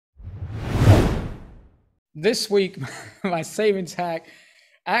this week, my savings hack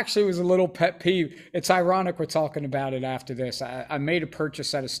actually was a little pet peeve. It's ironic we're talking about it after this. I made a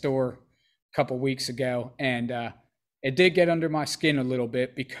purchase at a store a couple weeks ago, and it did get under my skin a little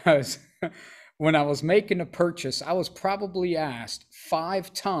bit because when I was making a purchase, I was probably asked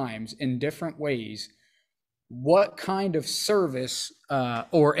 5 times in different ways what kind of service,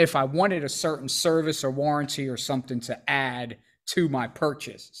 or if I wanted a certain service or warranty or something to add to my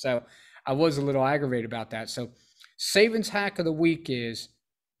purchase. So I was a little aggravated about that. So, savings hack of the week is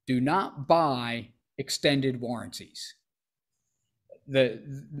do not buy extended warranties.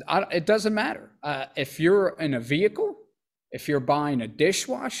 It doesn't matter if you're in a vehicle, if you're buying a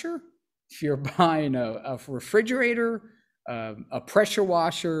dishwasher, if you're buying a refrigerator, a pressure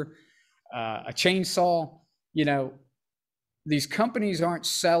washer, a chainsaw. You know, these companies aren't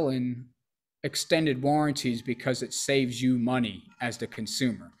selling extended warranties because it saves you money as the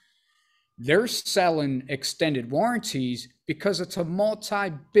consumer. They're selling extended warranties because it's a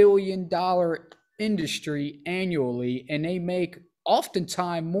multi-billion-dollar industry annually, and they make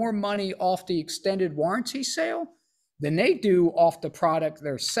oftentimes more money off the extended warranty sale than they do off the product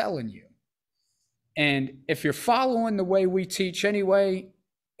they're selling you. And if you're following the way we teach anyway,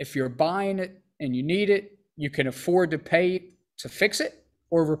 if you're buying it and you need it, you can afford to pay to fix it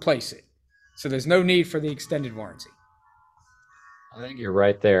or replace it. So there's no need for the extended warranty. I think you're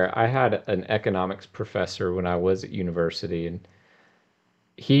right there. I had an economics professor when I was at university, and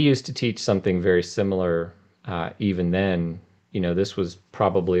he used to teach something very similar. Even then, this was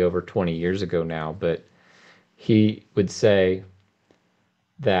probably over 20 years ago now, but he would say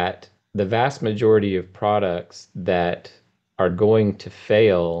that the vast majority of products that are going to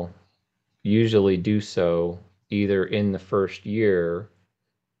fail usually do so either in the first year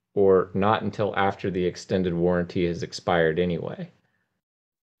or not until after the extended warranty has expired anyway.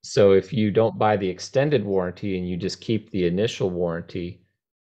 So if you don't buy the extended warranty and you just keep the initial warranty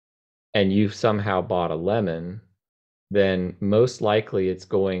and you've somehow bought a lemon, then most likely it's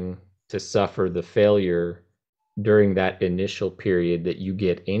going to suffer the failure during that initial period that you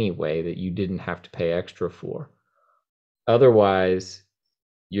get anyway, that you didn't have to pay extra for. Otherwise,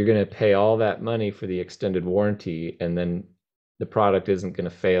 you're going to pay all that money for the extended warranty, and then the product isn't going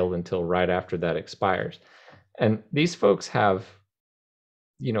to fail until right after that expires. And these folks have,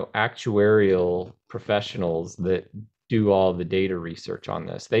 actuarial professionals that do all the data research on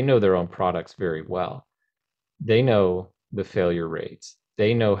this. They know their own products very well. They know the failure rates.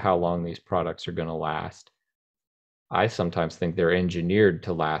 They know how long these products are going to last. I sometimes think they're engineered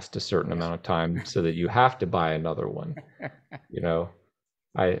to last a certain amount of time so that you have to buy another one. You know,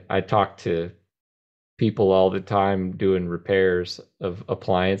 I talk to people all the time doing repairs of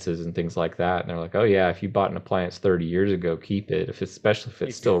appliances and things like that, and they're like, "Oh yeah, if you bought an appliance 30 years ago, keep it. If it's especially if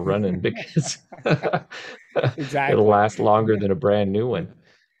it's still running, because it'll Exactly. last longer than a brand new one."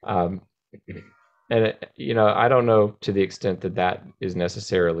 Um, and I don't know to the extent that that is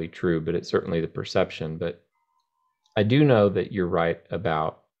necessarily true, but it's certainly the perception. But I do know that you're right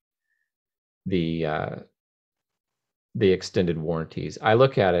about the uh, the extended warranties. I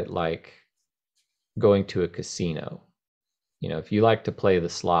look at it like going to a casino. If you like to play the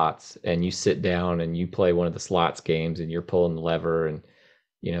slots and you sit down and you play one of the slots games and you're pulling the lever and,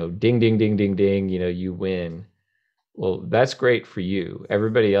 ding, ding, ding, ding, ding, you win. Well, that's great for you.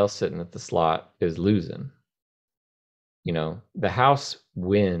 Everybody else sitting at the slot is losing. The house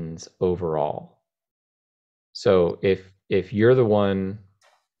wins overall. So if you're the one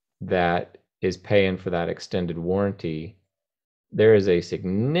that is paying for that extended warranty, there is a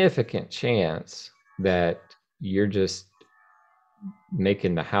significant chance that you're just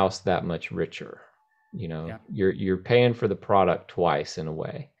making the house that much richer. Yeah. You're paying for the product twice in a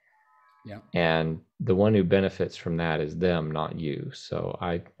way. Yeah. And the one who benefits from that is them, not you. So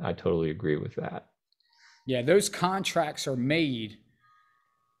I totally agree with that. Yeah. Those contracts are made.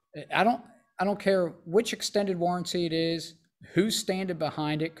 I don't I don't care which extended warranty it is, who's standing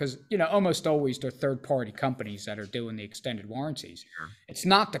behind it, because almost always they're third party companies that are doing the extended warranties. Sure. It's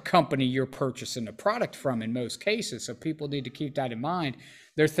not the company you're purchasing the product from in most cases, so people need to keep that in mind.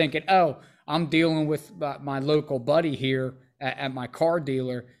 They're thinking, oh, I'm dealing with my local buddy here at my car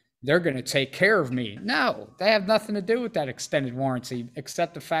dealer. They're going to take care of me. No, they have nothing to do with that extended warranty,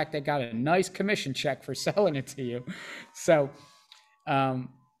 except the fact they got a nice commission check for selling it to you. So, um,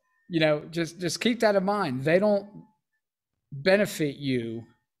 just keep that in mind. They don't benefit you,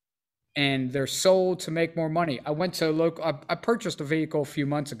 and they're sold to make more money. I went to a local. I purchased a vehicle a few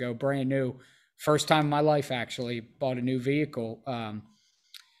months ago, brand new, first time in my life actually bought a new vehicle.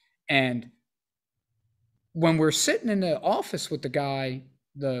 And when we're sitting in the office with the guy,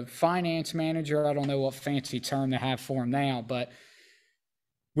 the finance manager. I don't know what fancy term they have for him now, but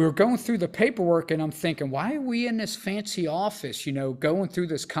we were going through the paperwork and I'm thinking, why are we in this fancy office, going through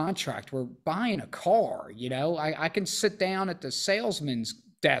this contract? We're buying a car, I can sit down at the salesman's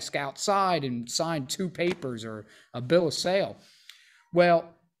desk outside and sign 2 papers or a bill of sale.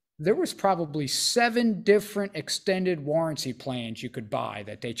 Well, there was probably 7 different extended warranty plans you could buy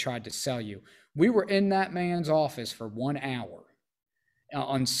that they tried to sell you. We were in that man's office for 1 hour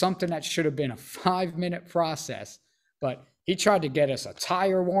on something that should have been a 5-minute process, but he tried to get us a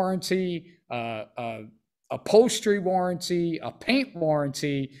tire warranty, upholstery warranty, a paint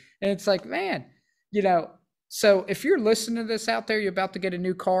warranty. And it's like, man, you know, so if you're listening to this out there, you're about to get a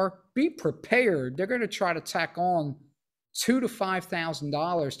new car, be prepared. They're going to try to tack on $2,000 to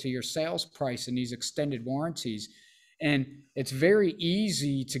 $5,000 to your sales price in these extended warranties. And it's very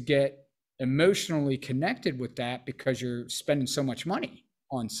easy to get emotionally connected with that because you're spending so much money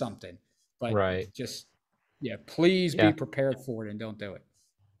on something. But Right. just, yeah, please be Yeah. prepared for it and don't do it.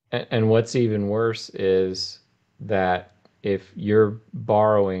 And what's even worse is that if you're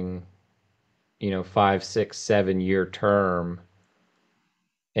borrowing, 5, 6, 7 year term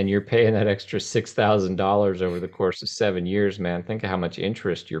and you're paying that extra $6,000 over the course of 7 years, man, think of how much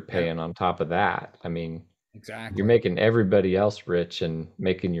interest you're Yeah, paying on top of that. I mean, you're exactly. making everybody else rich and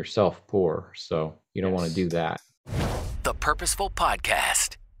making yourself poor. So you don't want to Yes. do that. The Purposeful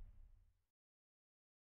Podcast.